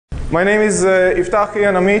My name is Iftach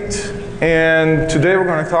Ian Amit, and today we're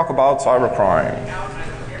going to talk about cybercrime.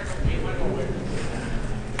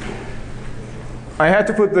 I had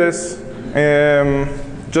to put this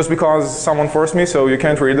just because someone forced me, so you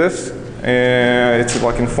can't read this. It's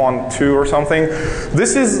like in font 2 or something.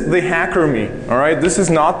 This is the hacker me, all right? This is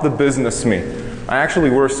not the business me. I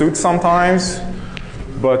actually wear suits sometimes,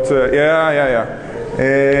 but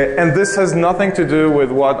and this has nothing to do with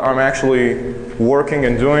what I'm actually working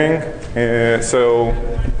and doing, so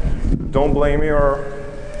don't blame me or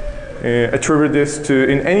attribute this to,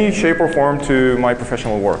 in any shape or form, to my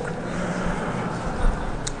professional work.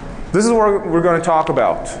 This is what we're going to talk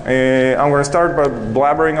about. I'm going to start by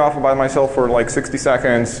blabbering off about myself for like 60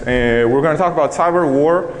 seconds. We're going to talk about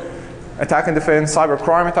cyberwar, attack and defense,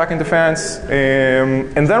 cybercrime, attack and defense,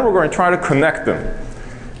 and then we're going to try to connect them.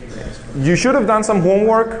 You should have done some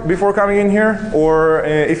homework before coming in here, or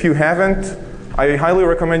if you haven't, I highly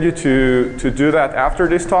recommend you to do that after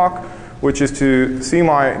this talk, which is to see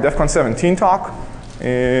my DEF CON 17 talk,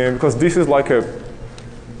 because this is like a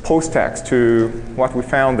post-text to what we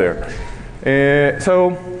found there.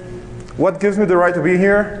 So what gives me the right to be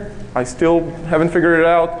here? I still haven't figured it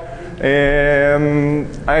out.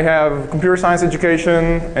 I have computer science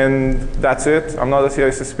education, and that's it. I'm not a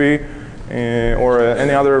CISSP or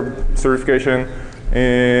any other certification.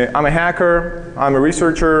 I'm a hacker. I'm a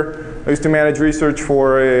researcher. I used to manage research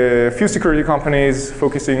for a few security companies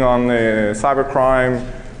focusing on cybercrime,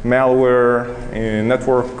 malware,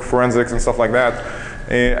 network forensics, and stuff like that.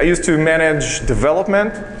 I used to manage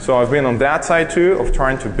development, so I've been on that side too, of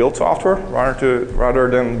trying to build software rather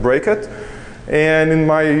than break it. And in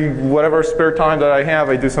my whatever spare time that I have,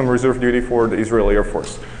 I do some reserve duty for the Israeli Air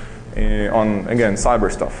Force on, again,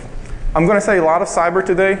 cyber stuff. I'm going to say a lot of cyber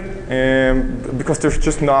today because there's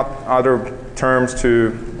just not other terms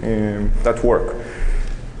to that work.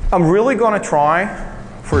 I'm really going to try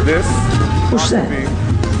for this. What's that?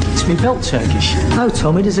 It's me belt Turkish. Oh,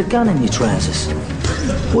 Tommy, there's a gun in your trousers.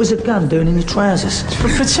 What is a gun doing in your trousers? It's for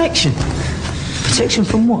protection. Protection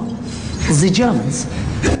from what? The Germans?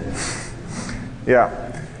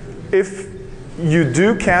 Yeah. If you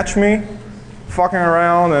do catch me fucking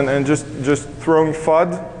around and just throwing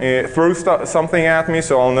FUD, throw something at me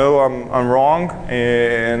so I'll know I'm wrong,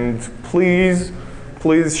 and please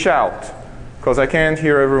shout, because I can't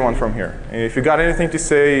hear everyone from here. If you got anything to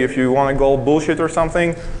say, if you want to go bullshit or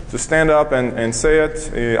something, just stand up and say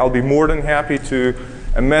it. I'll be more than happy to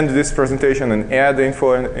amend this presentation and add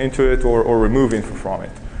info into it or remove info from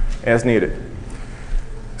it as needed.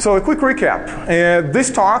 So a quick recap. This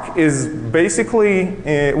talk is basically,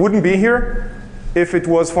 wouldn't be here if it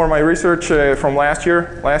was for my research from last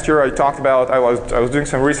year. Last year I talked about, I was doing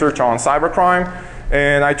some research on cybercrime,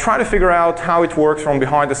 and I try to figure out how it works from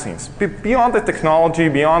behind the scenes. Beyond the technology,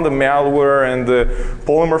 beyond the malware and the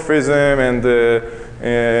polymorphism and the,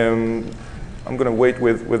 I'm going to wait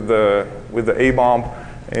with the A-bomb,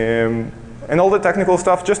 and all the technical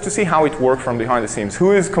stuff, just to see how it works from behind the scenes.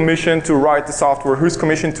 Who is commissioned to write the software? Who's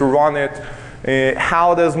commissioned to run it?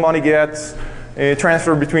 How does money get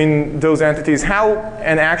transferred between those entities? How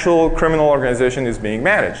an actual criminal organization is being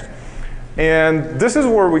managed? And this is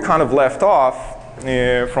where we kind of left off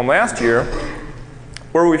from last year,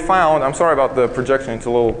 where we found, I'm sorry about the projection, it's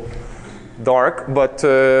a little dark, but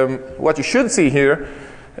what you should see here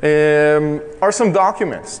are some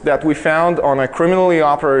documents that we found on a criminally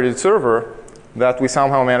operated server that we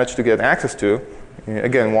somehow managed to get access to.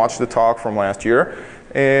 Again, watch the talk from last year.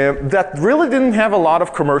 That really didn't have a lot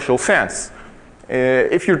of commercial sense.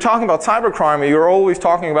 If you're talking about cybercrime, you're always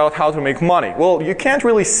talking about how to make money. Well, you can't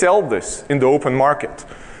really sell this in the open market.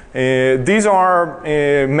 These are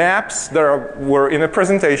maps that were in a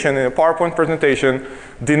presentation, in a PowerPoint presentation,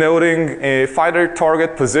 denoting fighter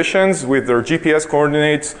target positions with their GPS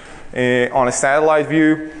coordinates on a satellite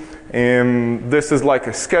view. This is like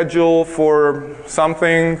a schedule for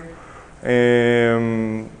something.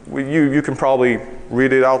 You can probably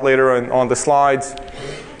read it out later on the slides.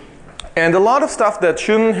 And a lot of stuff that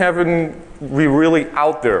shouldn't have been really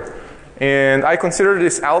out there. And I consider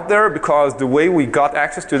this out there because the way we got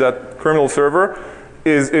access to that criminal server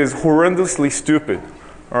is horrendously stupid.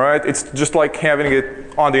 All right, it's just like having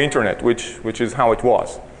it on the internet, which is how it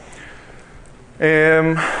was.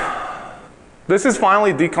 This is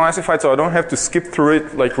finally declassified, so I don't have to skip through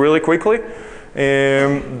it like really quickly.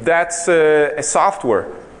 That's a software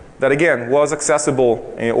that again was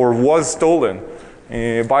accessible or was stolen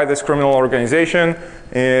by this criminal organization.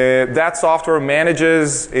 That software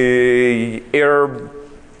manages air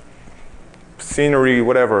scenery,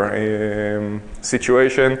 whatever,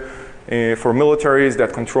 situation for militaries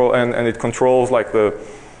that control, and it controls like the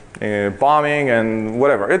bombing and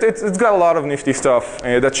whatever. It's got a lot of nifty stuff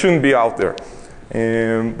that shouldn't be out there.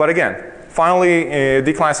 But again, finally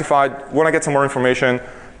declassified. When I get some more information,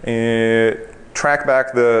 track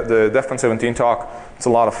back the DEF CON 17 talk. It's a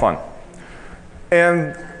lot of fun.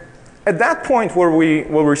 And at that point where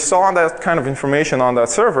we saw that kind of information on that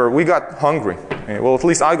server, we got hungry. Well, at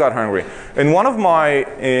least I got hungry. And one of my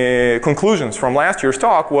conclusions from last year's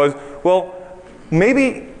talk was, well,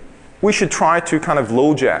 maybe we should try to kind of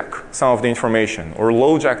LoJack some of the information, or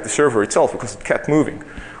LoJack the server itself, because it kept moving.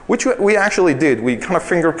 Which we actually did. We kind of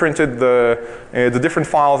fingerprinted the different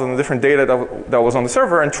files and the different data that was on the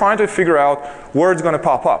server and tried to figure out where it's going to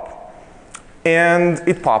pop up. And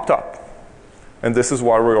it popped up. And this is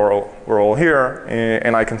why we're all here.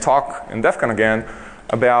 And I can talk in DEF CON again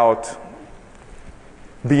about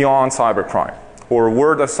beyond cybercrime, or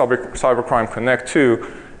where does cybercrime connect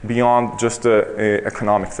to beyond just the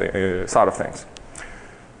economic side of things.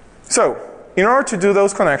 So, in order to do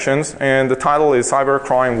those connections, and the title is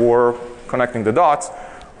Cybercrime War Connecting the Dots,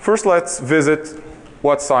 first let's visit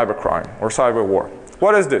what's cybercrime or cyberwar.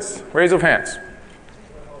 What is this? Raise of hands.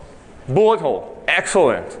 Bullet hole.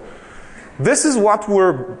 Excellent. This is what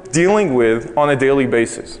we're dealing with on a daily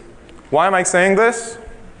basis. Why am I saying this?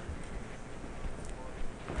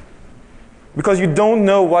 Because you don't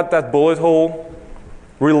know what that bullet hole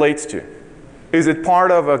relates to. Is it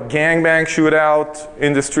part of a gangbang shootout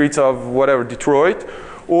in the streets of whatever, Detroit?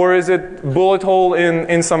 Or is it bullet hole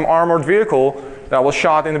in some armored vehicle that was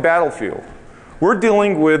shot in the battlefield? We're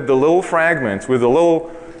dealing with the little fragments, with the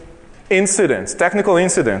little incidents, technical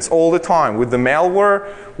incidents all the time, with the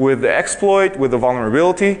malware, with the exploit, with the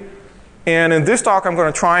vulnerability. And in this talk, I'm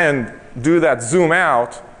going to try and do that zoom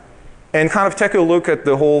out and kind of take a look at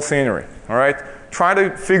the whole scenery. All right? Try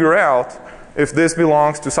to figure out if this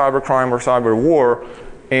belongs to cybercrime or cyberwar,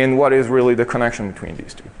 and what is really the connection between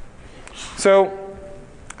these two. So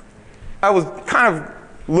I was kind of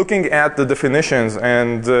looking at the definitions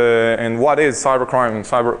and what is cybercrime and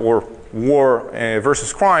cyber or war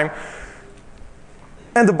versus crime.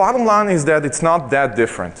 And the bottom line is that it's not that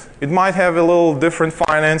different. It might have a little different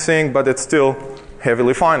financing, but it's still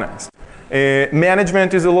heavily financed.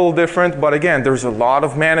 Management is a little different, but again, there's a lot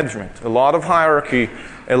of management, a lot of hierarchy,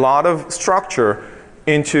 a lot of structure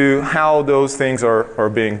into how those things are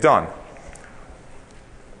being done.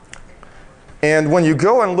 And when you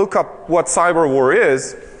go and look up what cyberwar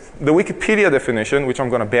is, the Wikipedia definition, which I'm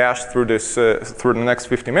going to bash through this through the next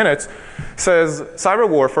 50 minutes, says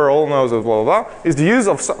cyberwarfare, all knows of blah, blah, blah, is the use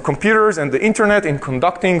of computers and the internet in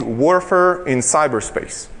conducting warfare in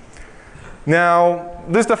cyberspace. Now,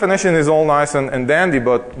 this definition is all nice and dandy,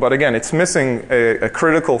 but again, it's missing a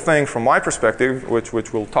critical thing from my perspective, which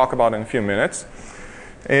we'll talk about in a few minutes.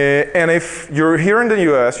 And if you're here in the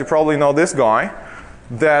US, you probably know this guy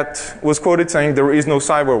that was quoted saying there is no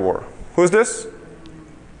cyber war. Who's this?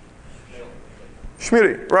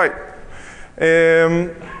 Schmitty, right.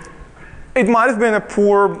 It might have been a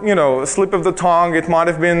poor, slip of the tongue. It might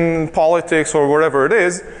have been politics or whatever it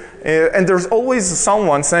is. And there's always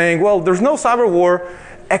someone saying, well, there's no cyber war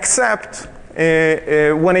except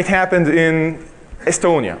when it happened in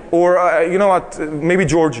Estonia. Or, you know what, maybe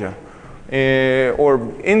Georgia.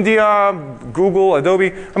 Or India, Google,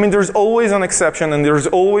 Adobe. I mean, there's always an exception, and there's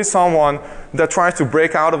always someone that tries to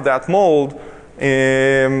break out of that mold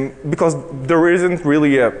because there isn't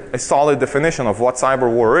really a solid definition of what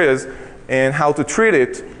cyber war is and how to treat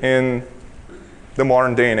it in the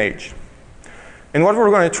modern day and age. And what we're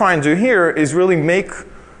going to try and do here is really make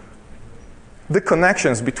the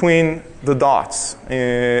connections between the dots.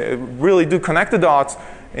 Really do connect the dots.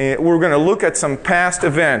 We're going to look at some past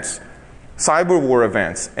events, cyber war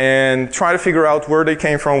events, and try to figure out where they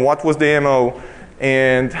came from, what was the MO,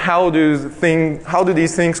 and how do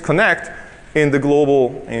these things connect in the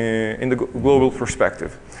global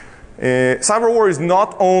perspective. Cyber war is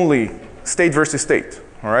not only state versus state.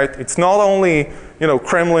 All right, it's not only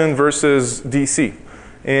Kremlin versus DC.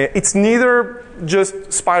 It's neither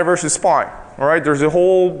just spy versus spy. All right, there's a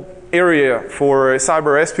whole area for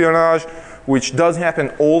cyber espionage, which does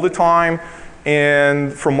happen all the time.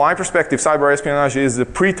 And from my perspective, cyber espionage is the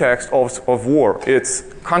pretext of war. It's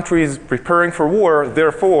countries preparing for war,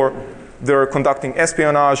 therefore they're conducting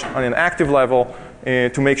espionage on an active level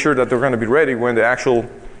to make sure that they're going to be ready when the actual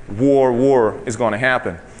war is going to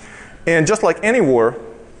happen. And just like any war,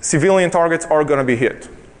 civilian targets are going to be hit.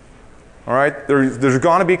 All right, there's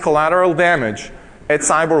going to be collateral damage at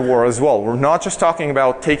cyber war as well. We're not just talking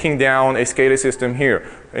about taking down a SCADA system here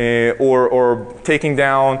or taking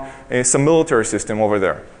down some military system over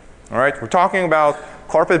there. All right, we're talking about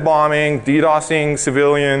carpet bombing, DDoSing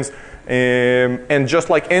civilians, And just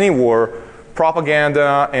like any war,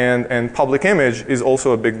 propaganda and public image is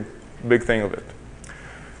also a big thing of it.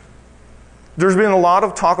 There's been a lot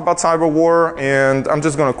of talk about CyberWar, and I'm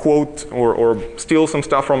just going to quote or steal some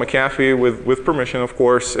stuff from McAfee with permission, of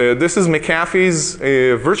course. This is McAfee's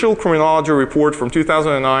virtual criminology report from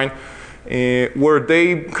 2009, where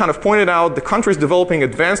they kind of pointed out the countries developing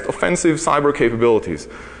advanced offensive cyber capabilities.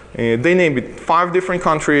 They named 5 different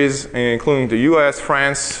countries, including the US,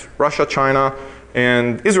 France, Russia, China,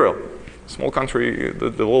 and Israel. Small country, the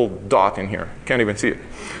little dot in here. Can't even see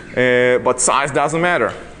it. But size doesn't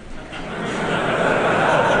matter.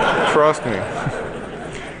 Trust me.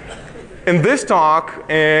 In this talk,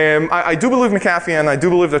 I do believe McAfee, and I do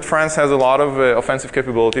believe that France has a lot of offensive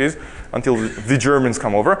capabilities until the Germans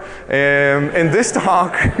come over. In this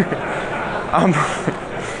talk,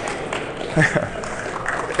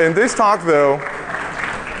 though,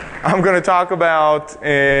 I'm going to talk about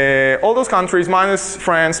all those countries minus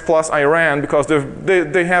France plus Iran, because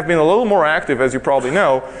they have been a little more active, as you probably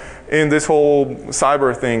know, in this whole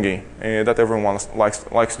cyber thingy that everyone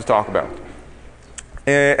likes to talk about.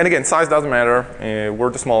 And again, size doesn't matter. We're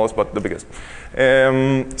the smallest, but the biggest.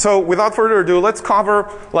 So without further ado, let's cover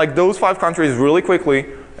like those 5 countries really quickly,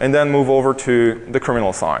 and then move over to the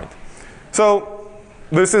criminal side. So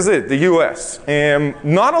this is it, the US.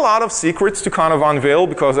 Not a lot of secrets to kind of unveil,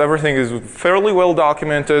 because everything is fairly well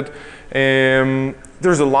documented.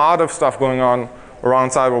 There's a lot of stuff going on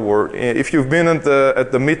around CyberWar. If you've been at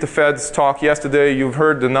the Meet the Feds talk yesterday, you've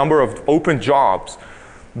heard the number of open jobs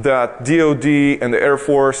that DoD and the Air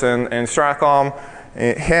Force and Stratcom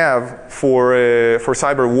have for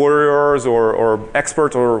cyber warriors or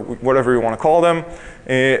experts or whatever you want to call them.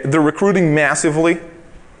 They're recruiting massively.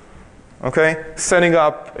 Okay, setting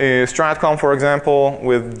up Stratcom, for example,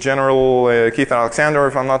 with General Keith Alexander,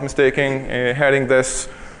 if I'm not mistaken, heading this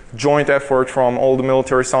joint effort from all the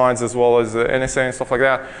military sides as well as NSA and stuff like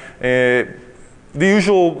that. The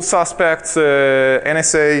usual suspects,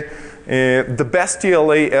 NSA, the best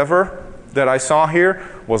TLA ever that I saw here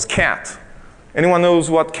was CAT. Anyone knows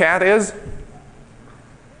what CAT is?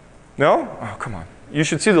 No? Oh, come on. You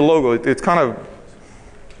should see the logo. It's kind of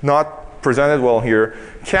not presented well here.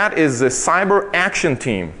 CAT is the Cyber Action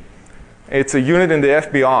Team. It's a unit in the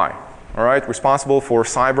FBI, all right, responsible for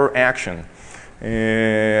cyber action.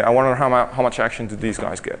 I wonder how much action did these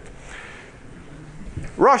guys get.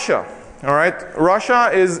 Russia, all right.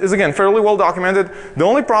 Russia is again fairly well documented. The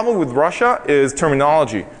only problem with Russia is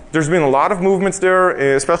terminology. There's been a lot of movements there,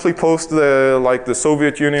 especially post the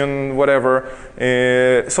Soviet Union, whatever.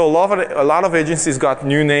 So a lot of agencies got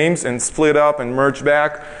new names and split up and merged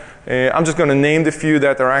back. I'm just going to name the few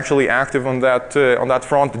that are actually active on that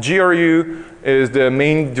front. The GRU is the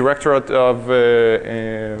main directorate of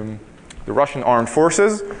the Russian armed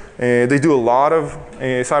forces. They do a lot of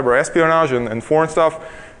cyber espionage and foreign stuff.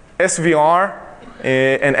 SVR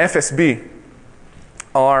and FSB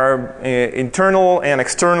are internal and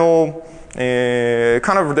external,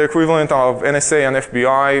 kind of the equivalent of NSA and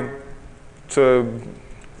FBI, to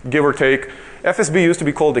give or take. FSB used to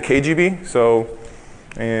be called the KGB, so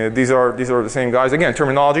these are the same guys. Again,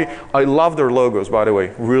 terminology. I love their logos, by the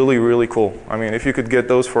way. Really, really cool. I mean, if you could get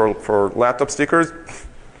those for laptop stickers,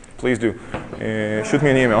 please do. Shoot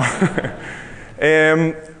me an email.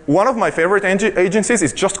 One of my favorite agencies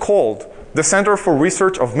is just called the Center for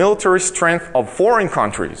Research of Military Strength of Foreign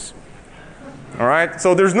Countries. All right?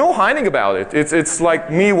 So there's no hiding about it. It's like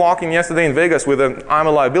me walking yesterday in Vegas with an I'm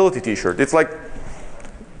a Liability t-shirt. It's like,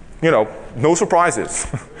 you know, no surprises.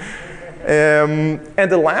 And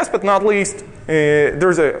the last but not least,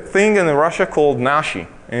 there's a thing in Russia called NASHI.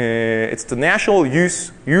 It's the National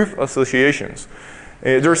Youth Associations.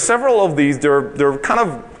 There are several of these. They're kind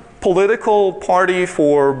of political party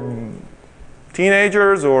for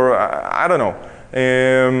teenagers, or I don't know.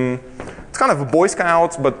 It's kind of Boy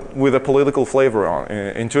Scouts, but with a political flavor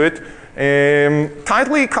into it.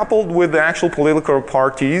 Tightly coupled with the actual political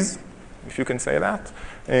parties, if you can say that,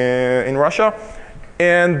 in Russia.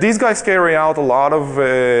 And these guys carry out a lot of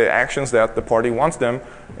actions that the party wants them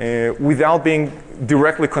without being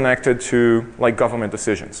directly connected to like government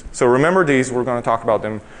decisions. So remember these, we're going to talk about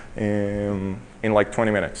them in like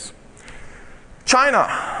 20 minutes. China.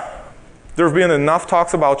 There have been enough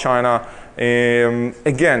talks about China.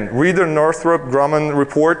 Again, read the Northrop Grumman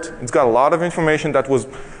report. It's got a lot of information that was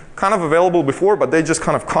kind of available before, but they just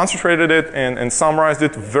kind of concentrated it and summarized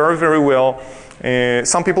it very, very well.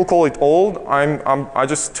 Some people call it old. I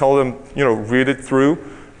just tell them, you know, read it through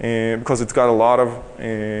because it's got a lot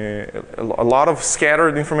of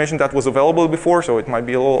scattered information that was available before, so it might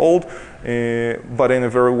be a little old, but in a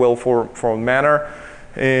very well formed manner.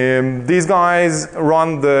 These guys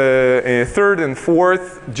run the 3rd and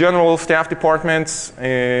 4th General Staff Departments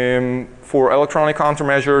for electronic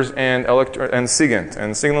countermeasures and SIGINT,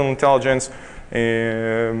 and signal intelligence,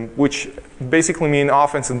 which basically mean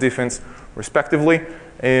offense and defense, respectively.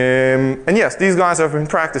 And yes, these guys have been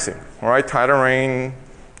practicing, all right? Tighter Rain,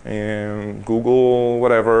 Google,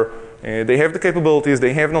 whatever. They have the capabilities,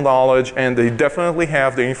 they have the knowledge, and they definitely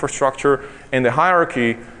have the infrastructure and the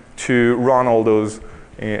hierarchy to run all those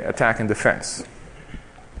attack and defense.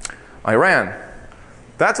 Iran.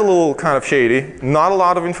 That's a little kind of shady. Not a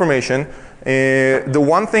lot of information. The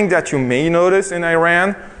one thing that you may notice in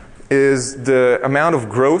Iran is the amount of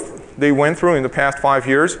growth they went through in the past 5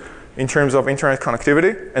 years in terms of internet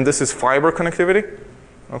connectivity, and this is fiber connectivity.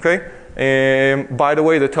 Okay. By the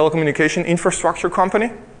way, the telecommunication infrastructure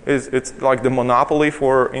company it's like the monopoly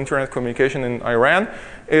for internet communication in Iran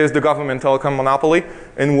is the government telecom monopoly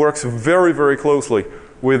and works very, very closely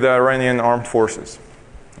with the Iranian armed forces.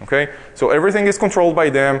 Okay, so everything is controlled by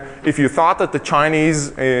them. If you thought that the Chinese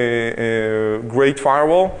Great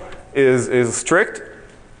Firewall is strict,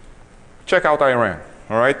 check out Iran.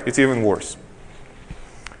 All right, it's even worse.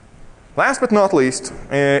 Last but not least,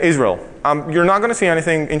 Israel. You're not going to see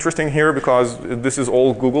anything interesting here because this is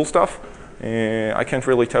all Google stuff. I can't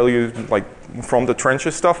really tell you like from the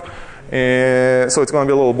trenches stuff, so it's going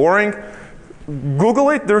to be a little boring.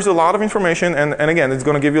 Google it. There's a lot of information, and again, it's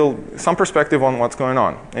going to give you some perspective on what's going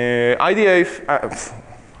on. IDF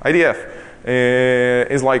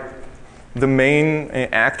is like the main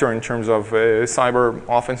actor in terms of cyber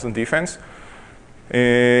offense and defense,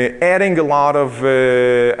 adding a lot of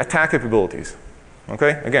attack capabilities.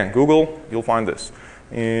 Okay, again, Google, you'll find this.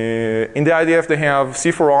 In the IDF, they have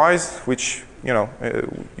C4Is, which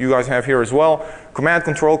you guys have here as well. Command,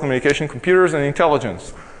 control, communication, computers, and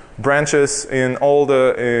intelligence branches in all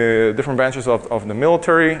the different branches of the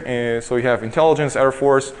military. So you have intelligence, Air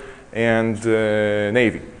Force, and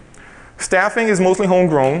Navy. Staffing is mostly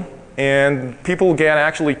homegrown, and people get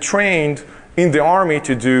actually trained in the Army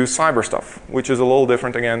to do cyber stuff, which is a little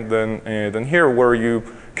different again than here, where you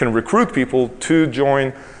can recruit people to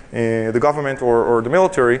join the government or the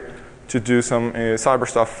military to do some cyber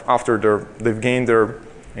stuff after they've gained their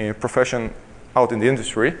profession out in the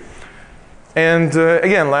industry. And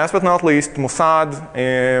again, last but not least, Mossad.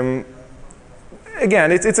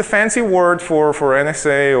 Again, it's a fancy word for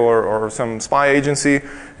NSA or some spy agency,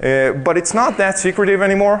 but it's not that secretive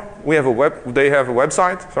anymore. They have a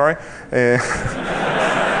website. Sorry.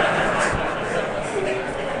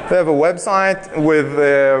 They have a website with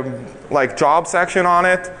like job section on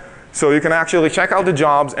it. So you can actually check out the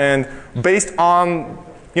jobs, and based on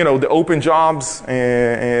the open jobs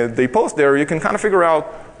they post there, you can kind of figure out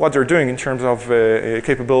what they're doing in terms of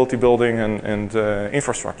capability building and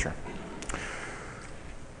infrastructure.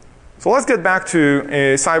 So let's get back to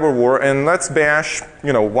CyberWar, and let's bash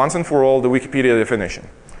once and for all the Wikipedia definition.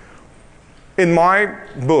 In my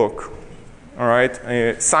book, all right,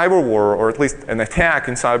 CyberWar, or at least an attack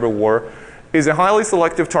in CyberWar, is a highly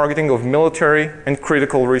selective targeting of military and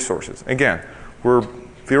critical resources. Again, we're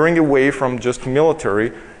veering away from just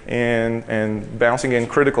military and bouncing in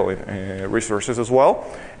critical resources as well,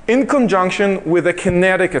 in conjunction with a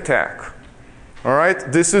kinetic attack. All right,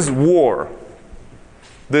 this is war.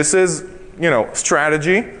 This is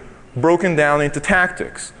strategy broken down into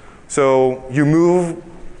tactics. So you move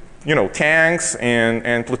tanks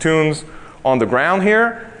and platoons on the ground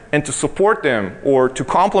here, and to support them or to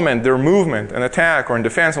complement their movement and attack or in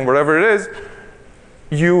defense and whatever it is,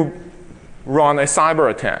 you run a cyber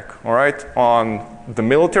attack, all right, on the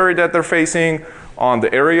military that they're facing, on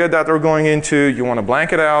the area that they're going into. You want to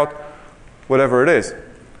blank it out, whatever it is.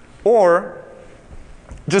 Or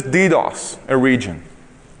just DDoS a region,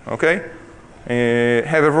 okay?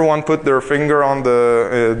 Have everyone put their finger on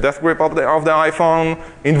the death grip of the iPhone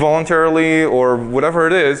involuntarily or whatever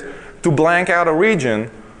it is to blank out a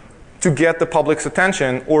region to get the public's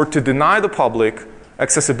attention or to deny the public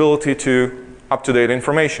accessibility to up-to-date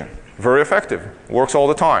information. Very effective. Works all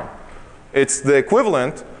the time. It's the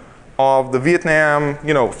equivalent of the Vietnam,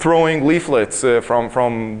 throwing leaflets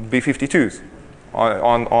from B-52s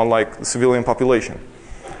on like the civilian population.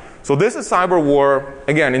 So this is cyber war,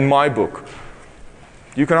 again, in my book.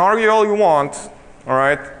 You can argue all you want, all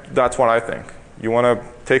right? That's what I think. You want to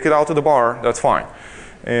take it out to the bar, that's fine.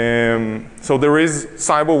 So there is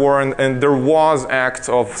cyber war, and there was acts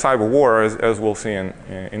of cyber war, as we'll see in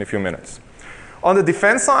a few minutes. On the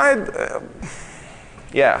defense side,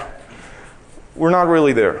 yeah, we're not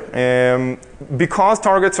really there. Because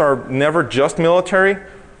targets are never just military,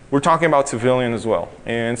 we're talking about civilian as well.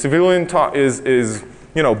 And civilian is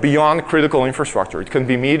beyond critical infrastructure. It can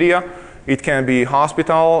be media, it can be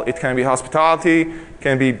hospital, it can be hospitality, it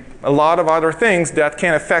can be a lot of other things that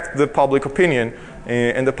can affect the public opinion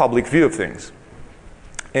and the public view of things.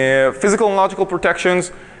 Physical and logical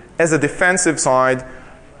protections as a defensive side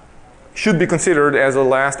should be considered as a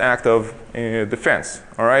last act of defense,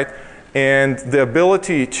 all right? And the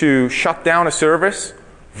ability to shut down a service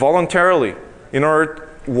voluntarily in order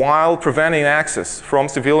while preventing access from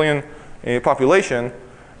civilian population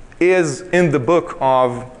is in the book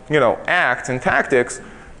of acts and tactics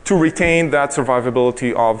to retain that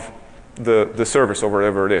survivability of the service or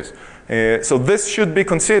whatever it is. So this should be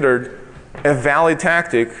considered a valid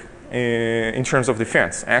tactic in terms of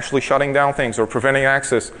defense, actually shutting down things or preventing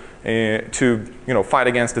access to fight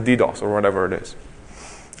against the DDoS or whatever it is.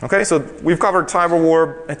 Okay, so we've covered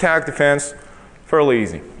cyberwar, attack, defense, fairly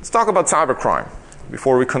easy. Let's talk about cybercrime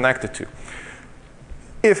before we connect the two.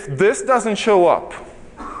 If this doesn't show up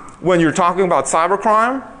when you're talking about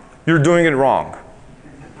cybercrime, you're doing it wrong.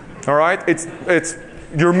 All right,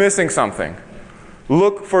 you're missing something.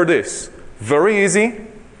 Look for this. Very easy.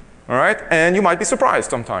 All right, and you might be surprised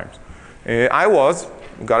sometimes. I was,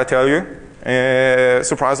 gotta tell you,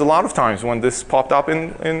 surprised a lot of times when this popped up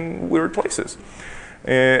in weird places.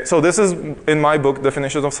 So this is in my book,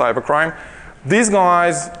 Definitions of Cybercrime. These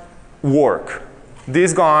guys work.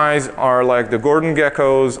 These guys are like the Gordon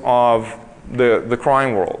Geckos of the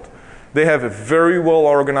crime world. They have a very well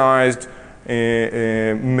organized,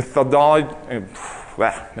 methodical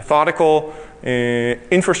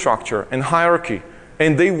infrastructure and hierarchy.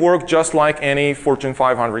 And they work just like any Fortune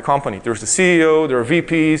 500 company. There's the CEO, there are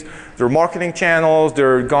VPs, there are marketing channels,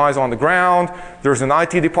 there are guys on the ground, there's an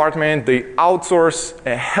IT department. They outsource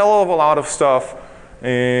a hell of a lot of stuff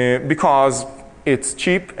because it's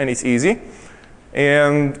cheap and it's easy.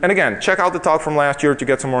 And again, check out the talk from last year to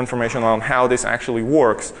get some more information on how this actually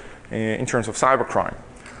works in terms of cybercrime.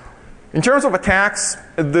 In terms of attacks,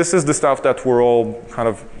 this is the stuff that we're all kind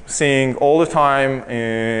of seeing all the time,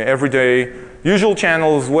 every day. Usual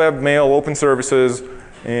channels, web, mail, open services,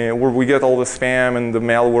 where we get all the spam and the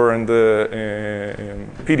malware and the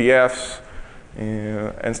PDFs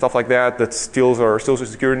and stuff like that steals our social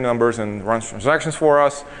security numbers and runs transactions for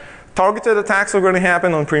us. Targeted attacks are going to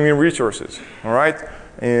happen on premium resources, all right?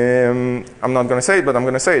 I'm not going to say it, but I'm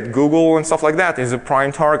going to say it. Google and stuff like that is a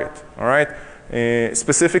prime target, all right?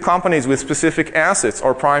 Specific companies with specific assets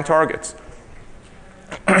are prime targets.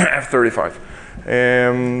 F-35.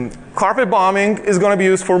 Carpet bombing is going to be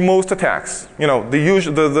used for most attacks.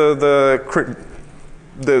 The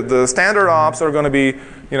standard ops are going to be,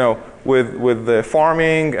 with the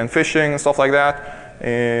farming and fishing and stuff like that.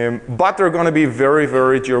 But they're going to be very,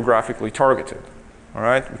 very geographically targeted, all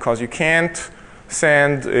right? Because you can't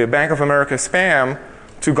send Bank of America spam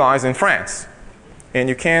to guys in France, and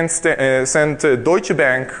you can't send Deutsche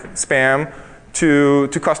Bank spam to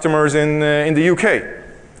customers in the UK.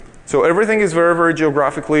 So everything is very, very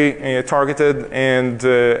geographically targeted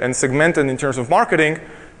and segmented in terms of marketing.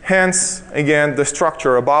 Hence, again, the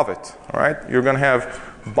structure above it. All right, you're going to have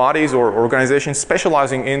bodies or organizations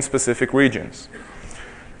specializing in specific regions.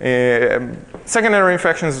 Secondary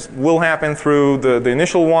infections will happen through the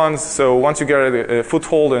initial ones. So once you get a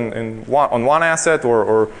foothold on one asset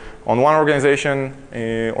or on one organization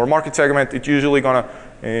or market segment, it's usually going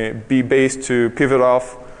to be based to pivot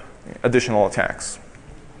off additional attacks.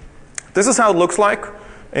 This is how it looks like.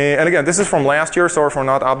 And again, this is from last year. Sorry for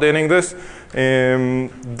not updating this.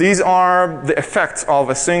 These are the effects of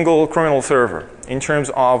a single criminal server in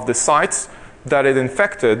terms of the sites that it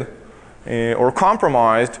infected or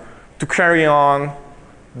compromised to carry on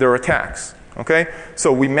their attacks. Okay,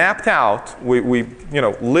 so we mapped out, we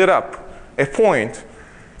lit up a point.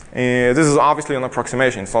 This is obviously an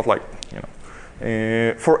approximation. It's not like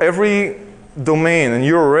for every domain and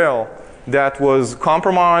URL that was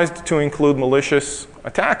compromised to include malicious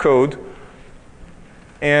attack code,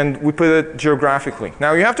 and we put it geographically.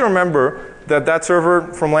 Now you have to remember that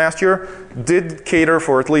server from last year did cater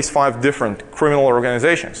for at least 5 different criminal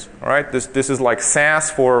organizations. All right, this is like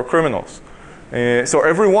SaaS for criminals. So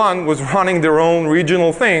everyone was running their own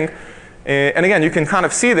regional thing, and again, you can kind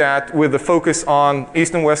of see that with the focus on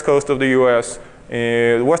east and west coast of the U.S.,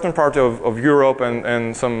 the western part of Europe,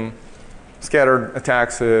 and some scattered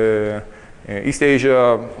attacks, East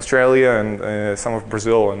Asia, Australia, and some of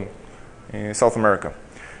Brazil and South America.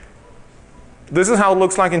 This is how it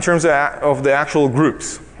looks like in terms of the actual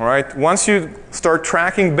groups. All right. Once you start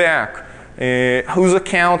tracking back, whose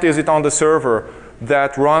account is it on the server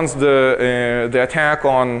that runs the attack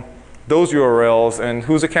on those URLs, and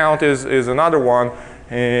whose account is another one,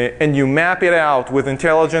 and you map it out with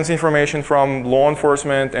intelligence information from law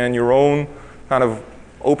enforcement and your own kind of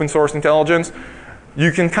open source intelligence,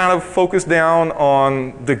 you can kind of focus down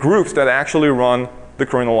on the groups that actually run the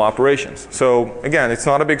criminal operations. So again, it's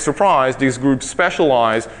not a big surprise. These groups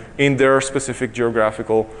specialize in their specific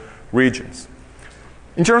geographical regions.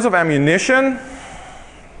 In terms of ammunition,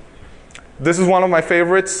 this is one of my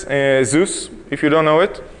favorites, Zeus. If you don't know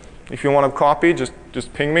it, if you want to copy, just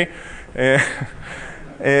ping me.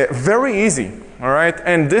 Very easy, all right?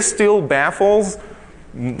 And this still baffles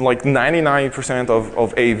like 99%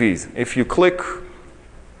 of AVs. If you click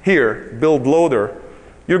here, build loader,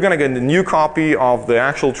 you're going to get a new copy of the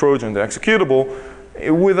actual Trojan, the executable,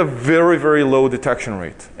 with a very, very low detection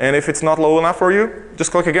rate. And if it's not low enough for you,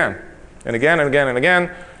 just click again, and again, and again, and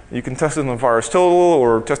again. You can test it on VirusTotal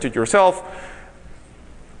or test it yourself.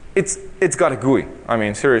 It's got a GUI. I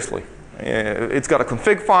mean, seriously. It's got a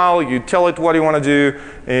config file. You tell it what you want to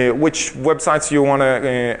do, which websites you want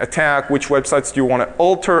to attack, which websites you want to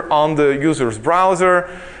alter on the user's browser.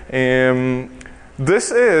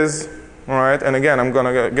 This is, all right, and again, I'm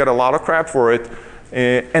going to get a lot of crap for it,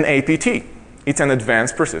 an APT. It's an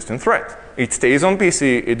advanced persistent threat. It stays on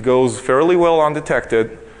PC. It goes fairly well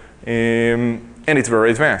undetected, and it's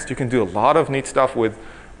very advanced. You can do a lot of neat stuff with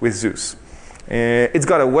Zeus. It's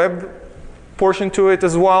got a web portion to it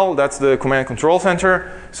as well. That's the command control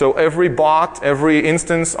center. So every bot, every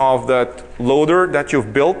instance of that loader that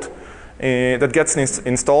you've built that gets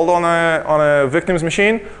installed on a victim's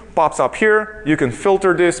machine pops up here. You can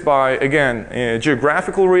filter this by, again,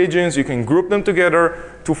 geographical regions. You can group them together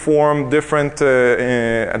to form different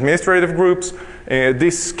administrative groups.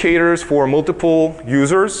 This caters for multiple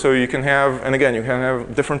users. So you can have, and again, you can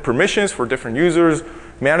have different permissions for different users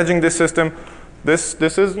managing this system. This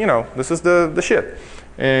is, you know, this is the shit.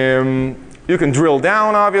 You can drill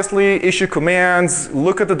down, obviously, issue commands,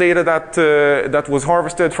 look at the data that was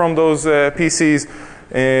harvested from those PCs.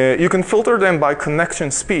 You can filter them by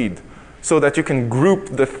connection speed so that you can group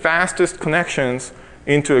the fastest connections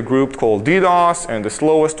into a group called DDoS and the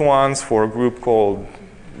slowest ones for a group called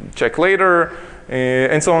check later,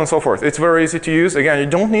 and so on and so forth. It's very easy to use. Again, you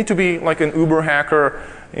don't need to be like an Uber hacker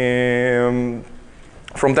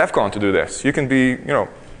from DEF CON to do this. You can be, you know,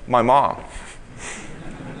 my mom.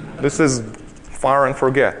 This is fire and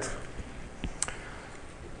forget.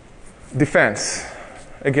 Defense.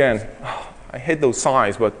 Again, I hate those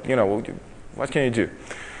signs, but you know, what can you do?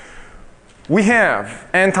 We have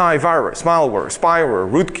antivirus, malware,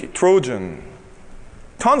 spyware, rootkit, Trojan.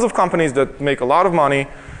 Tons of companies that make a lot of money.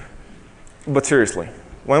 But seriously,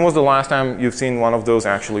 when was the last time you've seen one of those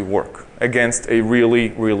actually work against a really,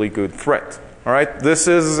 really good threat? All right, this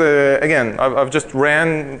is, again, I've just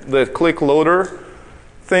ran the click loader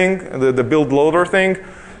thing, the build loader thing,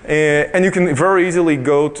 and you can very easily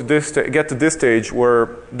go to this, get to this stage where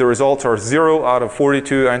the results are 0 out of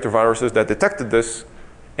 42 antiviruses that detected this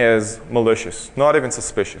as malicious, not even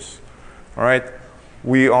suspicious. All right,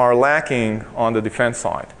 we are lacking on the defense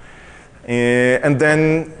side. And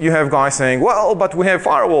then you have guys saying, well, but we have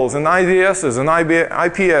firewalls and IDSs and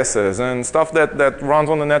IPSs and stuff that runs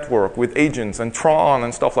on the network with agents and Tron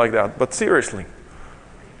and stuff like that. But seriously,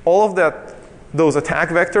 all of that, those attack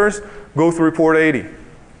vectors go through port 80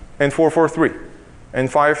 and 443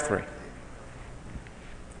 and 53.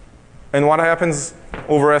 And what happens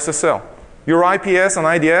over SSL? Your IPS and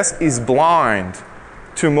IDS is blind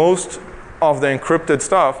to most of the encrypted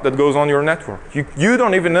stuff that goes on your network. You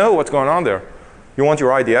don't even know what's going on there. You want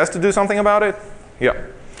your IDS to do something about it? Yeah.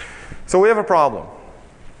 So we have a problem.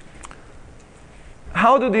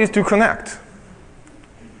 How do these two connect?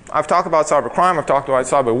 I've talked about cybercrime, I've talked about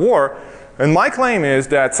cyberwar, and my claim is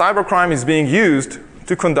that cybercrime is being used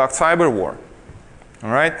to conduct cyberwar. All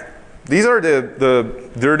right? These are the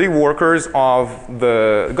dirty workers of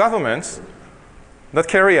the governments that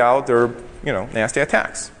carry out their, you know, nasty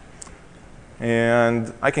attacks.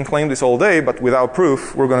 And I can claim this all day, but without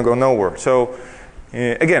proof, we're going to go nowhere. So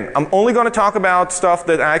again, I'm only going to talk about stuff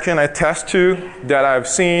that I can attest to, that I've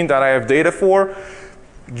seen, that I have data for.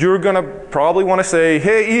 You're going to probably want to say,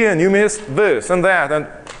 hey, Ian, you missed this and that. And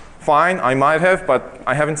fine, I might have, but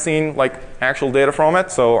I haven't seen like actual data from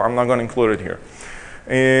it, so I'm not going to include it here.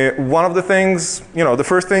 One of the things, you know, the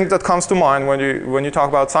first thing that comes to mind when you talk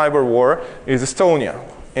about cyberwar is Estonia.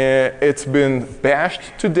 It's been bashed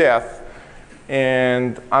to death.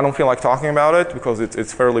 And I don't feel like talking about it because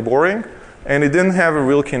it's fairly boring. And it didn't have a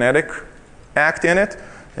real kinetic act in it.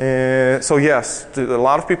 So yes, a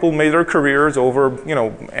lot of people made their careers over, you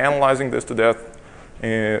know, analyzing this to death.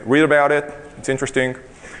 Read about it. It's interesting.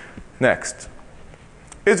 Next.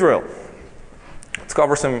 Israel. Let's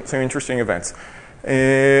cover some interesting events.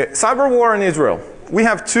 CyberWar in Israel. We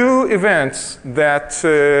have two events that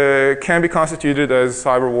can be constituted as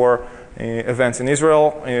CyberWar events in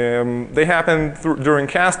Israel. They happened during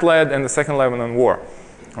Cast Lead and the Second Lebanon War.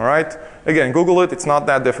 All right. Again, Google it. It's not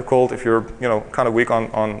that difficult if you're kind of weak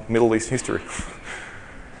on Middle East history.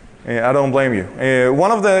 I don't blame you.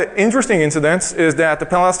 One of the interesting incidents is that the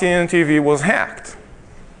Palestinian TV was hacked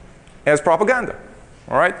as propaganda.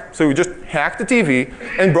 All right? So you just hack the TV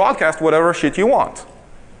and broadcast whatever shit you want.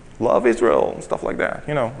 Love Israel and stuff like that.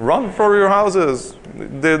 Run for your houses.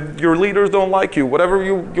 Your leaders don't like you. Whatever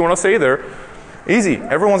you want to say there. Easy.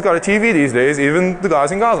 Everyone's got a TV these days, even the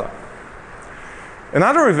guys in Gaza.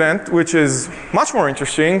 Another event, which is much more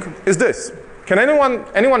interesting, is this. Can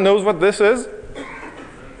anyone knows what this is?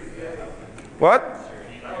 What?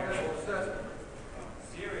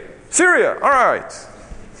 Syria. All right.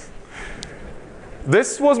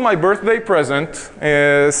 This was my birthday present,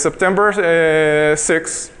 September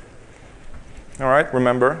 6th. All right,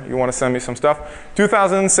 remember, you want to send me some stuff.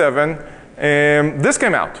 2007, this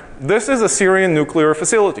came out. This is a Syrian nuclear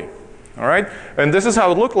facility. All right, and this is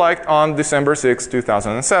how it looked like on December 6,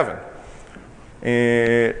 2007.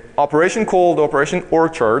 Operation called Operation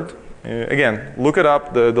Orchard. Again, look it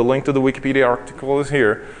up. The link to the Wikipedia article is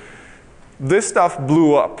here. This stuff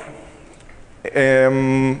blew up.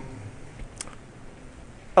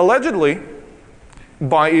 Allegedly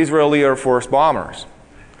by Israeli Air Force bombers.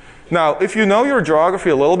 Now, if you know your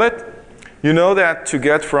geography a little bit, you know that to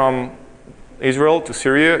get from Israel to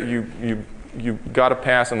Syria, you got to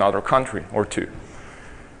pass another country or two.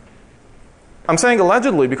 I'm saying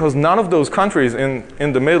allegedly because none of those countries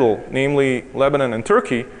in the middle, namely Lebanon and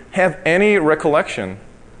Turkey, have any recollection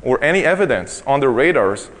or any evidence on their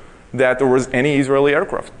radars that there was any Israeli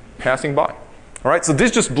aircraft passing by. All right, so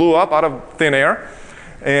this just blew up out of thin air.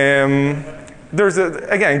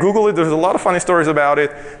 Again, Google it. There's a lot of funny stories about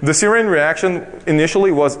it. The Syrian reaction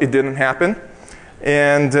initially was it didn't happen.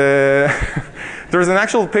 And there's an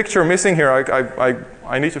actual picture missing here.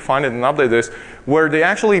 I need to find it and update this, where they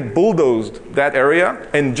actually bulldozed that area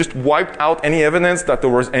and just wiped out any evidence that there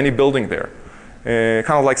was any building there.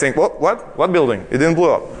 Kind of like saying, what building? It didn't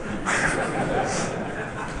blow up.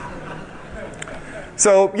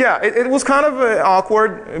 So yeah, it was kind of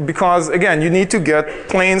awkward because, again, you need to get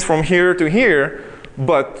planes from here to here,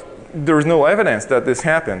 but there's no evidence that this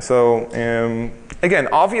happened. So again,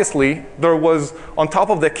 obviously, there was, on top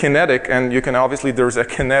of the kinetic, and you can obviously, there's a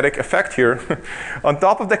kinetic effect here. On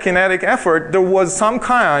top of the kinetic effort, there was some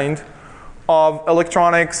kind of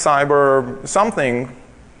electronic cyber something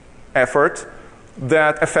effort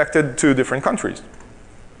that affected two different countries.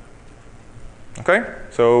 Okay?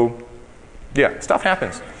 So yeah, stuff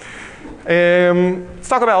happens. Let's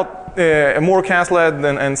talk about more Cast-led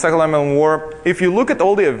and Second Lebanon War. If you look at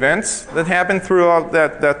all the events that happened throughout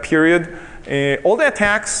that period, all the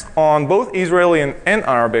attacks on both Israeli and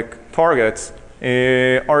Arabic targets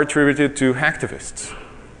are attributed to hacktivists.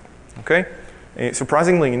 Okay?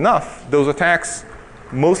 Surprisingly enough, those attacks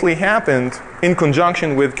mostly happened in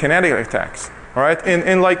conjunction with kinetic attacks. All right?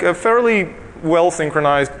 In like a fairly well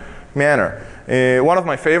synchronized manner. One of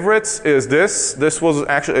my favorites is this. This was a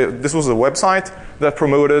website that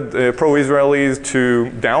promoted pro-Israelis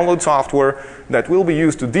to download software that will be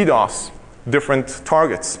used to DDoS different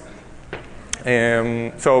targets.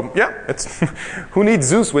 So yeah, it's who needs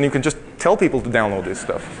Zeus when you can just tell people to download this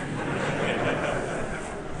stuff?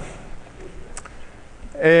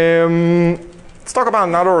 Let's talk about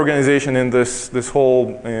another organization in this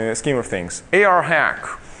whole scheme of things.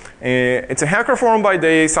 AIRC. It's a hacker forum by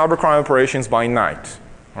day, cybercrime operations by night.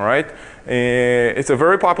 All right? It's a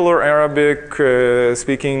very popular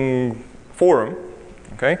Arabic-speaking forum,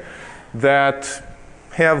 okay, that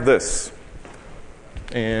have this.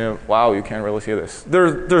 Wow, you can't really see this.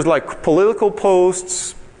 There's like political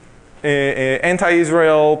posts,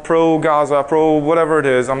 anti-Israel, pro-Gaza, pro-whatever it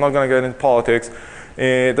is. I'm not going to get into politics.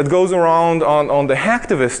 That goes around on the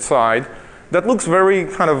hacktivist side. That looks very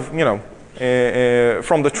kind of,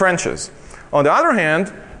 from the trenches. On the other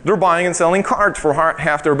hand, they're buying and selling cards for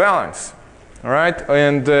half their balance, all right,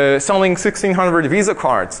 and selling 1,600 Visa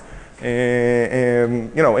cards,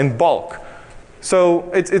 in bulk. So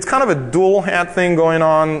it's kind of a dual hat thing going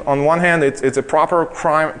on. On one hand, it's a proper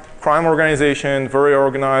crime organization, very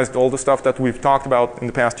organized, all the stuff that we've talked about in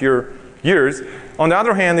the past years. On the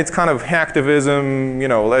other hand, it's kind of hacktivism.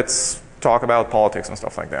 Let's talk about politics and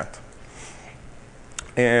stuff like that.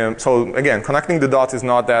 So again, connecting the dots is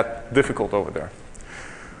not that difficult over there.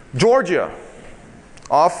 Georgia,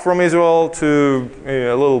 off from Israel to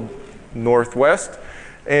a little northwest.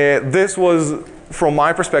 This was, from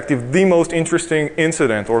my perspective, the most interesting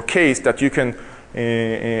incident or case that you can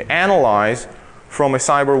analyze from a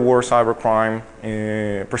cyberwar, cybercrime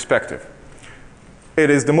perspective. It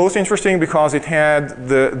is the most interesting because it had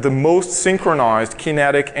the most synchronized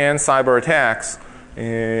kinetic and cyber attacks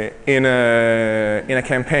in a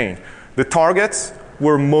campaign. The targets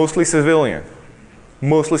were mostly civilian,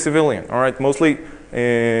 all right, mostly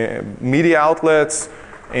media outlets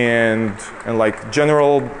and like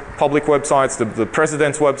general public websites, the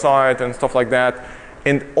president's website and stuff like that.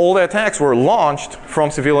 And all the attacks were launched from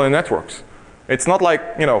civilian networks. It's not like,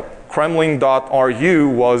 you know, Kremlin.ru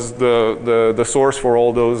was the source for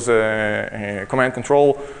all those command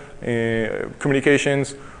control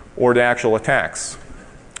communications or the actual attacks.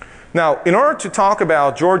 Now, in order to talk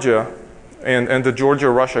about Georgia and the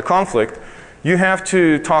Georgia-Russia conflict, you have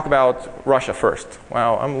to talk about Russia first.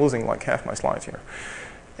 Wow, I'm losing like half my slides here.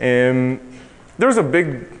 There's a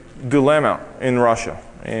big dilemma in Russia.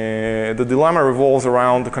 The dilemma revolves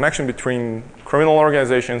around the connection between criminal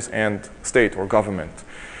organizations and state or government.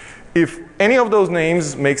 If any of those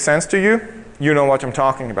names make sense to you, you know what I'm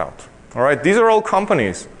talking about. All right? These are all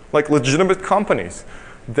companies, like legitimate companies,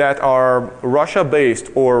 that are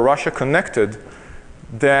Russia-based or Russia-connected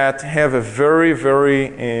that have a very,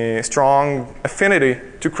 very strong affinity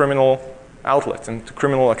to criminal outlets and to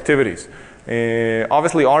criminal activities.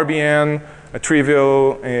 Obviously, RBN,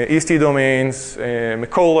 Trivio, EST Domains,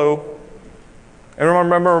 Mikolo. Everyone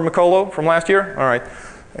remember Mikolo from last year? All right.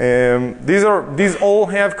 These all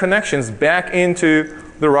have connections back into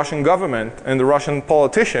the Russian government and the Russian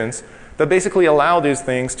politicians that basically allow these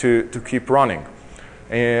things to keep running.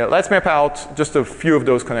 Let's map out just a few of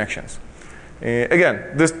those connections.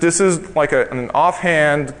 Again, this is like an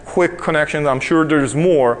offhand, quick connection. I'm sure there's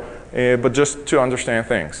more, but just to understand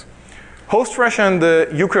things. HostFresh and the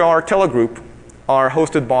UKR telegroup are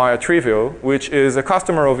hosted by Trivio, which is a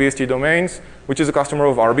customer of EST Domains, which is a customer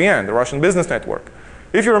of RBN, the Russian Business Network.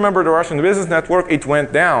 If you remember the Russian Business Network, it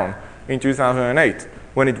went down in 2008.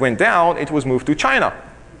 When it went down, it was moved to China,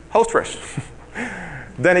 HostFresh.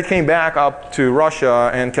 Then it came back up to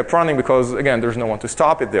Russia and kept running because, again, there's no one to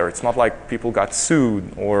stop it there. It's not like people got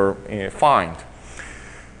sued or fined.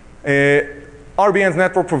 RBN's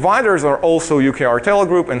network providers are also UKR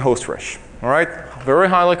Telegroup and HostFresh. All right? Very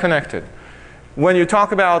highly connected. When you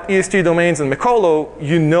talk about EST Domains and Mikolo,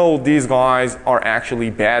 you know these guys are actually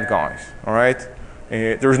bad guys. All right?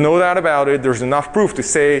 There's no doubt about it. There's enough proof to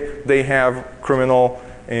say they have criminal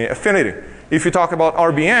affinity. If you talk about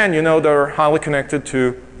RBN, you know they're highly connected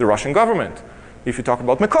to the Russian government. If you talk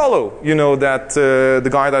about Mikolo, you know that the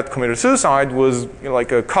guy that committed suicide was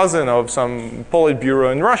like a cousin of some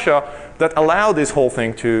Politburo in Russia that allowed this whole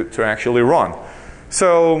thing to actually run.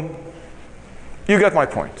 So you get my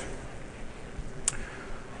point.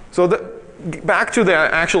 So back to the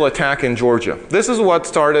actual attack in Georgia. This is what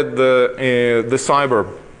started the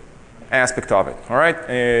cyber aspect of it. All right,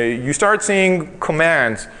 you start seeing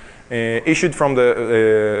commands issued from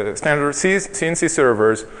the standard CNC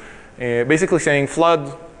servers, basically saying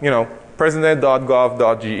flood,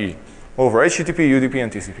 president.gov.ge over HTTP, UDP,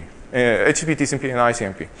 and TCP, HTTP, TCP, and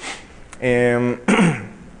ICMP.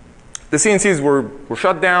 The CNCs were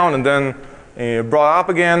shut down and then brought up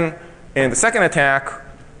again, and the second attack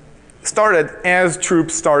started as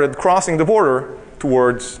troops started crossing the border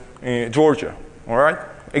towards Georgia. All right,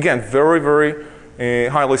 again, very, very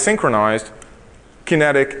highly synchronized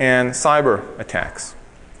kinetic and cyber attacks.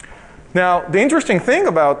 Now, the interesting thing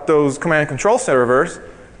about those command and control servers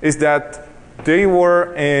is that they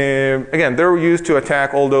were, again, they were used to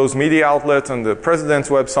attack all those media outlets on the president's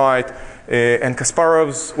website and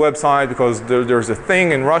Kasparov's website because there's a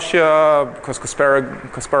thing in Russia because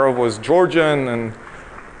Kasparov was Georgian and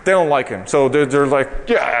they don't like him. So they're like,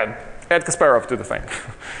 yeah, add Kasparov to the thing.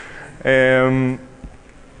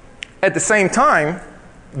 At the same time,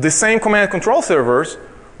 the same command and control servers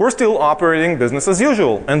were still operating business as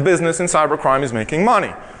usual, and business in cybercrime is making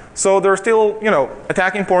money. So they're still,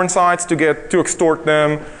 attacking porn sites to extort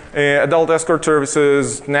them, adult escort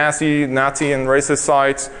services, Nazi and racist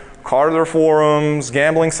sites, Carter forums,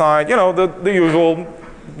 gambling sites, the usual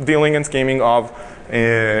dealing and scheming of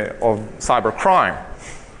cybercrime.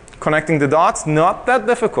 Connecting the dots, not that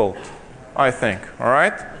difficult, I think. All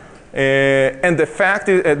right, and the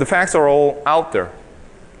facts are all out there.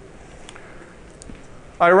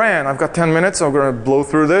 Iran, I've got 10 minutes, so I'm going to blow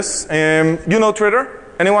through this. You know Twitter?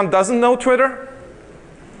 Anyone doesn't know Twitter?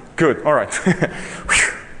 Good, all right.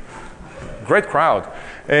 Great crowd.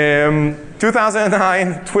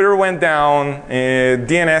 2009, Twitter went down,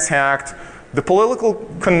 DNS hacked. The political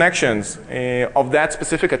connections of that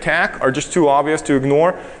specific attack are just too obvious to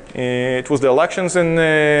ignore. It was the elections in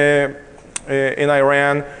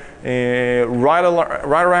Iran. right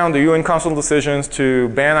around the UN Council decisions to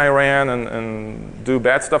ban Iran and do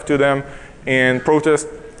bad stuff to them, and protests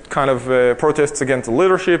against the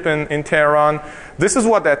leadership in Tehran. This is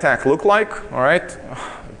what the attack looked like, all right?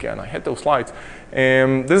 Again, I hit those slides.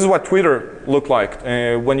 This is what Twitter looked like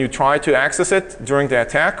when you try to access it during the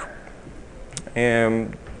attack.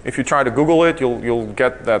 If you try to Google it, you'll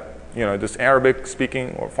get that, this Arabic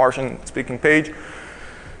speaking or Farsi speaking page.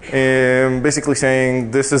 Basically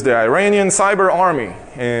saying, this is the Iranian cyber army.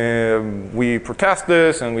 We protest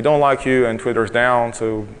this and we don't like you, and Twitter's down,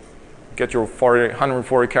 so get your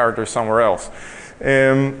 140 characters somewhere else.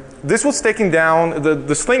 This was taken down,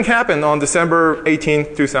 this thing happened on December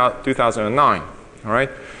 18th, 2009. All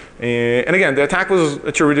right? And again, the attack was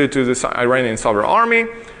attributed to the Iranian cyber army.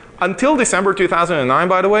 Until December 2009,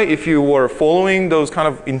 by the way, if you were following those kind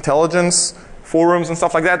of intelligence forums and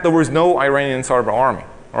stuff like that, there was no Iranian cyber army.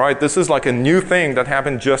 All right? This is like a new thing that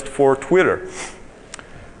happened just for Twitter.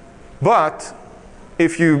 But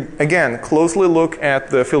if you, again, closely look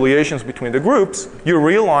at the affiliations between the groups, you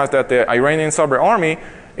realize that the Iranian cyber army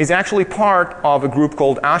is actually part of a group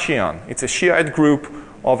called ASEAN. It's a Shiite group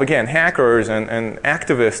of, again, hackers and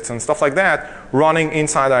activists and stuff like that running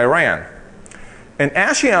inside Iran. And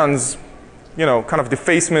ASEAN's, kind of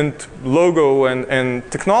defacement logo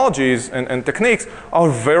and technologies and techniques are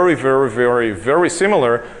very, very, very, very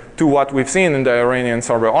similar to what we've seen in the Iranian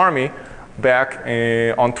cyber army back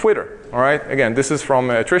on Twitter. All right? Again, this is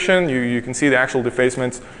from attrition. You can see the actual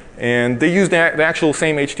defacements. And they use the actual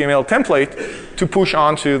same HTML template to push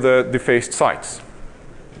onto the defaced sites.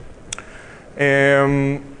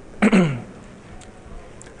 And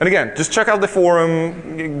again, just check out the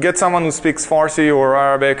forum, get someone who speaks Farsi or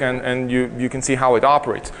Arabic, and you can see how it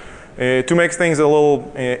operates. To make things a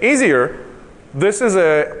little easier, this is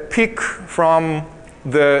a pic from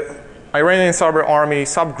the Iranian cyber army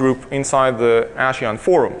subgroup inside the ASEAN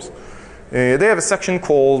forums. They have a section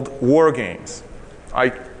called War Games.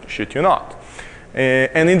 I shit you not.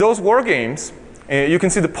 And in those war games, you can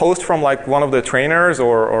see the post from like one of the trainers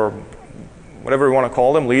or whatever you want to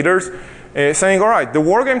call them, leaders, saying, all right, the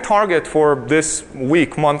war game target for this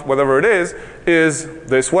week, month, whatever it is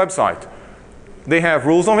this website. They have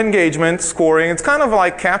rules of engagement, scoring. It's kind of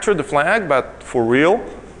like capture the flag, but for real.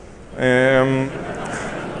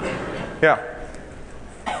 Yeah.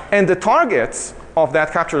 And the targets of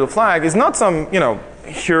that capture the flag is not some,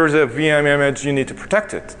 here's a VM image, you need to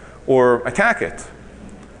protect it or attack it.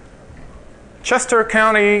 Chester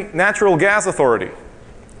County Natural Gas Authority,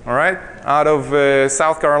 all right, out of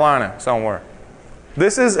South Carolina somewhere.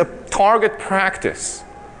 This is a target practice,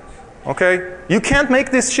 okay? You can't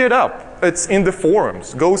make this shit up. It's in the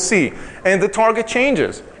forums. Go see. And the target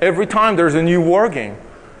changes every time there's a new war game.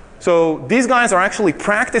 So these guys are actually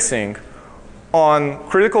practicing on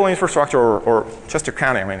critical infrastructure or Chester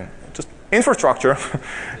County, just infrastructure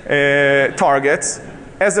targets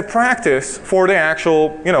as a practice for the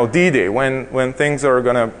actual, D-Day when things are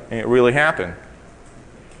going to really happen.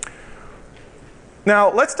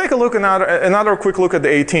 Now let's take a look another quick look at the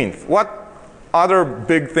 18th. What other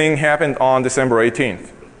big thing happened on December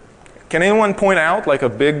 18th? Can anyone point out like a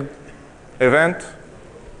big event?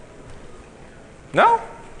 No?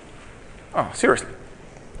 Oh, seriously.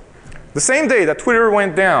 The same day that Twitter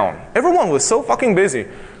went down, everyone was so fucking busy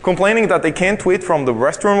complaining that they can't tweet from the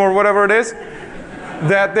restroom or whatever it is,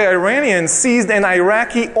 that the Iranians seized an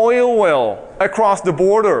Iraqi oil well across the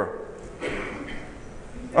border.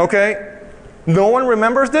 Okay? No one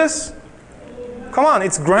remembers this? Come on,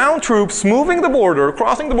 it's ground troops moving the border,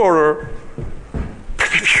 crossing the border.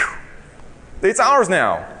 It's ours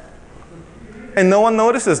now. And no one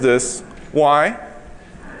notices this. Why?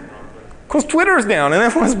 Because Twitter's down and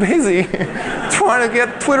everyone's busy trying to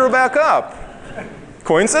get Twitter back up.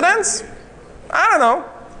 Coincidence? I don't know.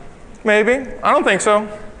 Maybe. I don't think so.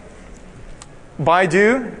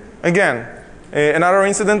 Baidu, again, another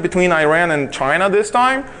incident between Iran and China this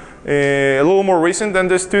time. A little more recent than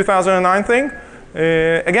this 2009 thing.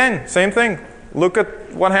 Again, same thing. Look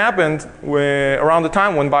at what happened around the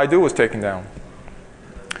time when Baidu was taken down.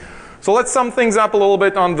 So let's sum things up a little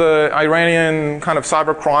bit on the Iranian kind of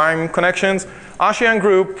cybercrime connections. ASEAN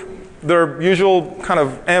Group, their usual kind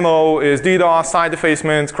of MO is DDoS, side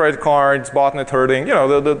defacements, credit cards, botnet herding,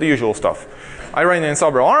 the usual stuff. Iranian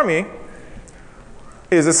Cyber Army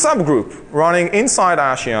is a subgroup running inside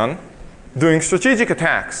ASEAN, doing strategic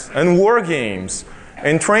attacks and war games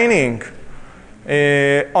and training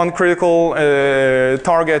on critical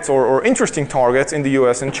targets or interesting targets in the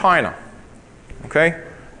US and China. Okay?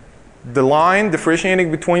 The line differentiating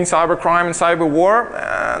between cybercrime and cyberwar,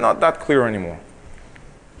 not that clear anymore.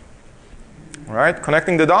 All right,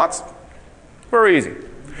 connecting the dots, very easy.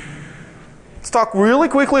 Let's talk really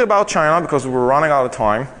quickly about China because we're running out of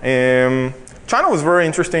time. China was very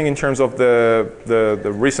interesting in terms of the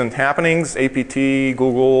recent happenings, APT,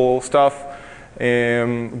 Google stuff.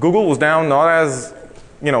 Google was down not as,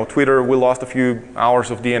 Twitter, we lost a few hours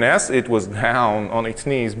of DNS. It was down on its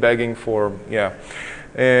knees begging for,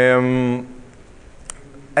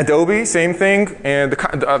 Adobe, same thing. And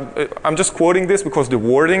I'm just quoting this because the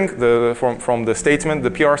wording from the statement, the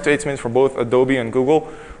PR statements for both Adobe and Google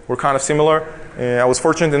were kind of similar. I was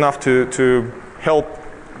fortunate enough to help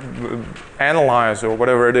analyze or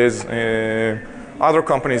whatever it is other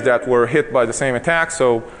companies that were hit by the same attack.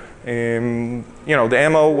 So the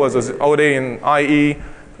MO was as OD and IE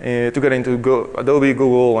to get into Adobe,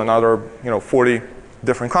 Google, and other 40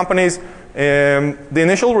 different companies. And the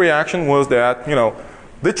initial reaction was that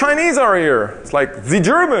the Chinese are here. It's like the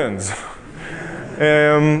Germans.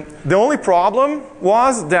 The only problem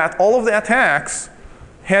was that all of the attacks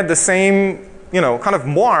had the same kind of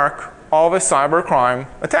mark of a cybercrime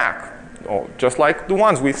attack, just like the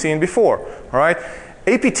ones we've seen before. All right.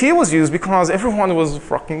 APT was used because everyone was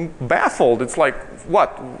fucking baffled. It's like,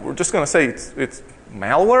 what? We're just going to say it's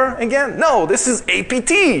malware again? No, this is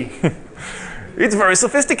APT. It's very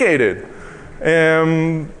sophisticated.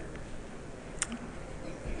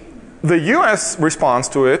 The US response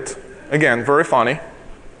to it, again, very funny.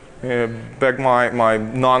 Beg my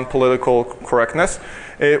non-political correctness.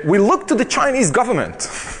 We look to the Chinese government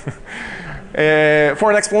for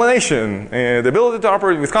an explanation. The ability to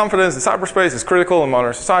operate with confidence in cyberspace is critical in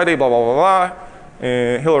modern society, blah, blah, blah, blah.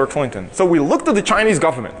 Hillary Clinton. So we look to the Chinese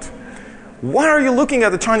government. Why are you looking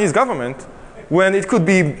at the Chinese government when it could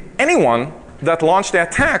be anyone that launched the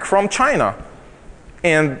attack from China?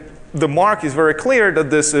 And the mark is very clear that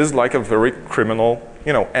this is like a very criminal,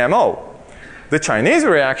 MO. The Chinese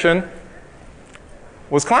reaction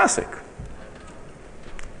was classic.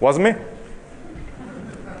 Wasn't me.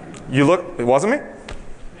 It wasn't me.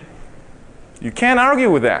 You can't argue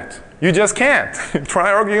with that. You just can't. Try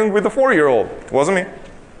arguing with a 4-year-old. It wasn't me.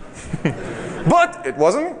 But it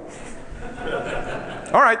wasn't me.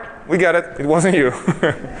 All right, we get it. It wasn't you.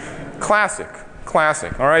 Classic.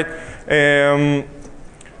 All right.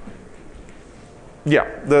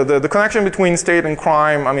 The connection between state and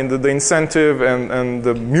crime, I mean, the incentive and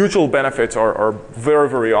the mutual benefits are very,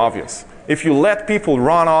 very obvious. If you let people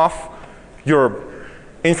run off your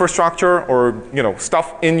infrastructure or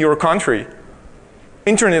stuff in your country,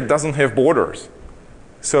 internet doesn't have borders.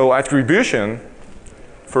 So attribution,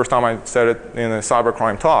 first time I said it in a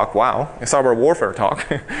cybercrime talk, wow, a cyberwarfare talk,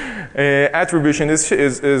 attribution is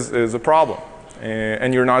a problem,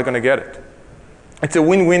 and you're not going to get it. It's a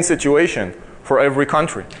win-win situation for every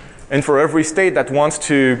country. And for every state that wants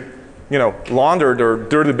to, launder their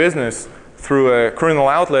dirty business through a criminal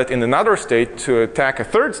outlet in another state to attack a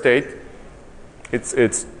third state,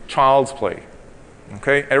 it's child's play.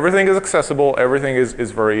 Okay? Everything is accessible. Everything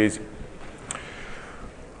is very easy.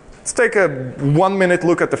 Let's take a 1-minute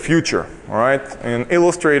look at the future, all right? An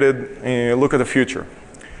illustrated look at the future.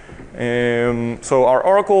 So our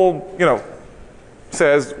oracle,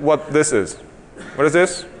 says what this is. What is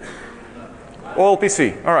this?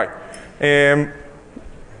 OLPC. All right.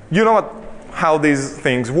 You know how these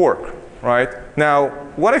things work, right? Now,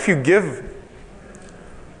 what if you give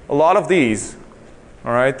a lot of these,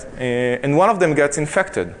 all right, and one of them gets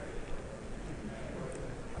infected?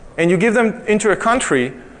 And you give them into a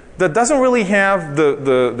country that doesn't really have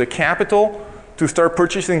the capital to start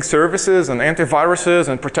purchasing services and antiviruses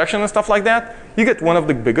and protection and stuff like that, you get one of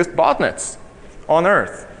the biggest botnets on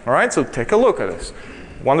Earth. All right, so take a look at this.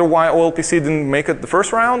 Wonder why OLPC didn't make it the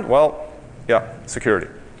first round? Well, yeah, security.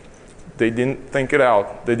 They didn't think it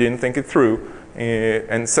out. They didn't think it through.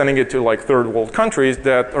 And sending it to like third world countries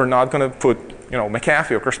that are not going to put,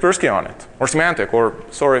 McAfee or Kaspersky on it, or Symantec, or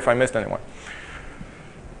sorry if I missed anyone.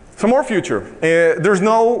 Some more future. There's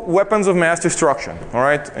no weapons of mass destruction. All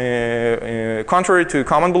right. Contrary to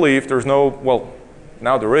common belief, there's no. Well,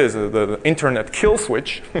 now there is the internet kill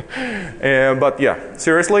switch. But yeah,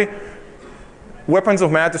 seriously, weapons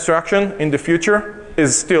of mass destruction in the future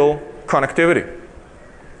is still connectivity.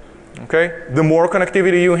 Okay. The more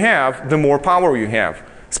connectivity you have, the more power you have,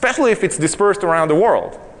 especially if it's dispersed around the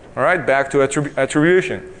world. All right. Back to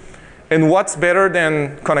attribution. And what's better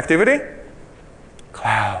than connectivity?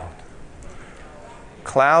 Cloud.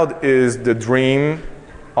 Cloud is the dream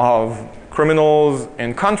of criminals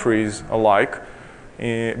and countries alike,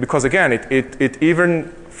 because again, it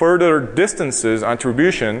even further distances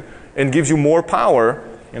attribution and gives you more power,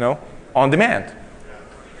 on demand.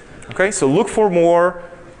 Okay, so look for more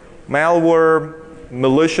malware,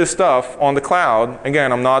 malicious stuff on the cloud,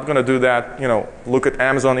 again, I'm not going to do that, look at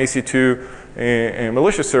Amazon EC2 and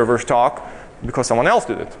malicious servers talk, because someone else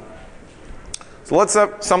did it. So let's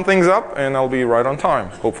sum things up, and I'll be right on time,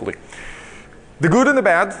 hopefully. The good and the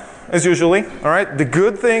bad, as usually. All right. The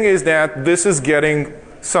good thing is that this is getting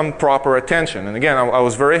some proper attention. And again, I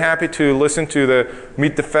was very happy to listen to the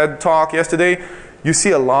Meet the Fed talk yesterday. You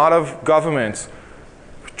see a lot of governments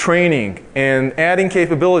training and adding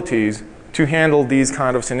capabilities to handle these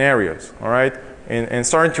kind of scenarios. All right. And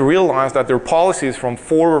starting to realize that their policies from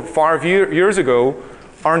 4 or 5 years ago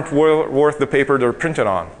aren't worth the paper they're printed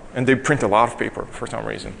on. And they print a lot of paper for some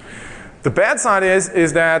reason. The bad side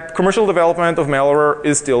is that commercial development of malware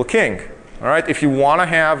is still king. All right? If you want to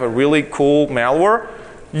have a really cool malware,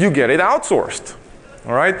 you get it outsourced.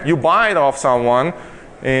 All right? You buy it off someone.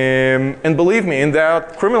 And believe me, in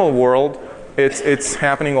that criminal world, it's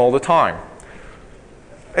happening all the time.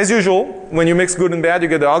 As usual, when you mix good and bad, you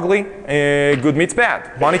get the ugly. Good meets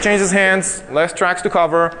bad. Money changes hands, less tracks to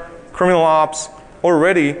cover, criminal ops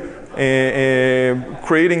already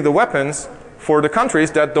creating the weapons for the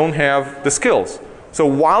countries that don't have the skills. So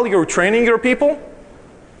while you're training your people,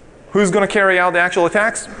 who's going to carry out the actual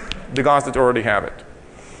attacks? The guys that already have it.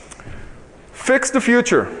 Fix the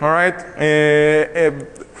future, all right?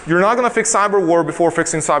 You're not going to fix cyber war before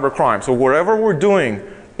fixing cybercrime. So whatever we're doing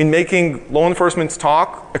in making law enforcement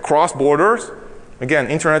talk across borders, again,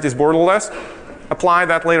 internet is borderless, apply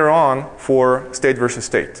that later on for state versus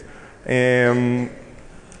state.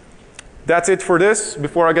 That's it for this.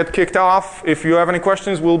 Before I get kicked off, if you have any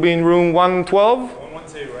questions, we'll be in room 112.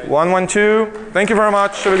 112, right? 112. Thank you very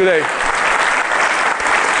much. Have a good day.